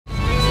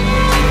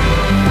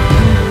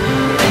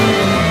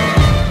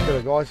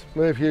guys,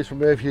 Merv Hughes from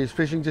Merv Hughes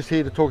Fishing, just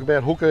here to talk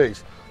about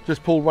Hookeze.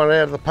 Just pulled one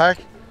out of the pack.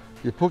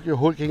 You put your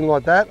hook in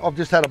like that. I've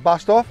just had a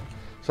bust off.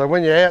 So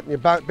when you're out and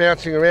you're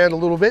bouncing around a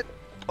little bit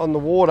on the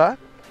water,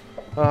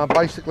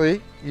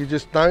 basically you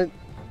just don't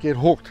get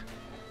hooked.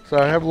 So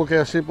have a look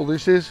how simple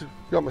this is.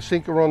 Got my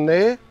sinker on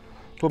there,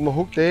 put my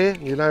hook there.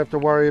 You don't have to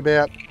worry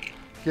about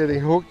getting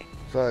hooked.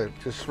 So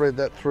just thread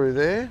that through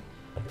there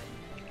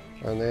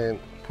and then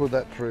put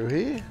that through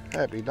here.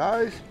 Happy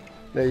days.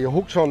 Now your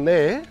hook's on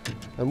there,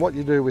 and what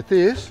you do with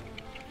this,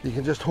 you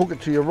can just hook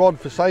it to your rod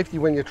for safety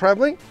when you're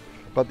traveling.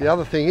 But the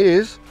other thing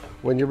is,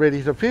 when you're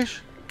ready to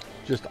fish,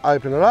 just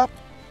open it up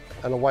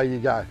and away you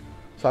go.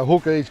 So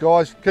Hookeze,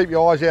 guys, keep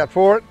your eyes out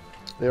for it.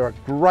 They're a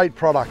great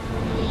product.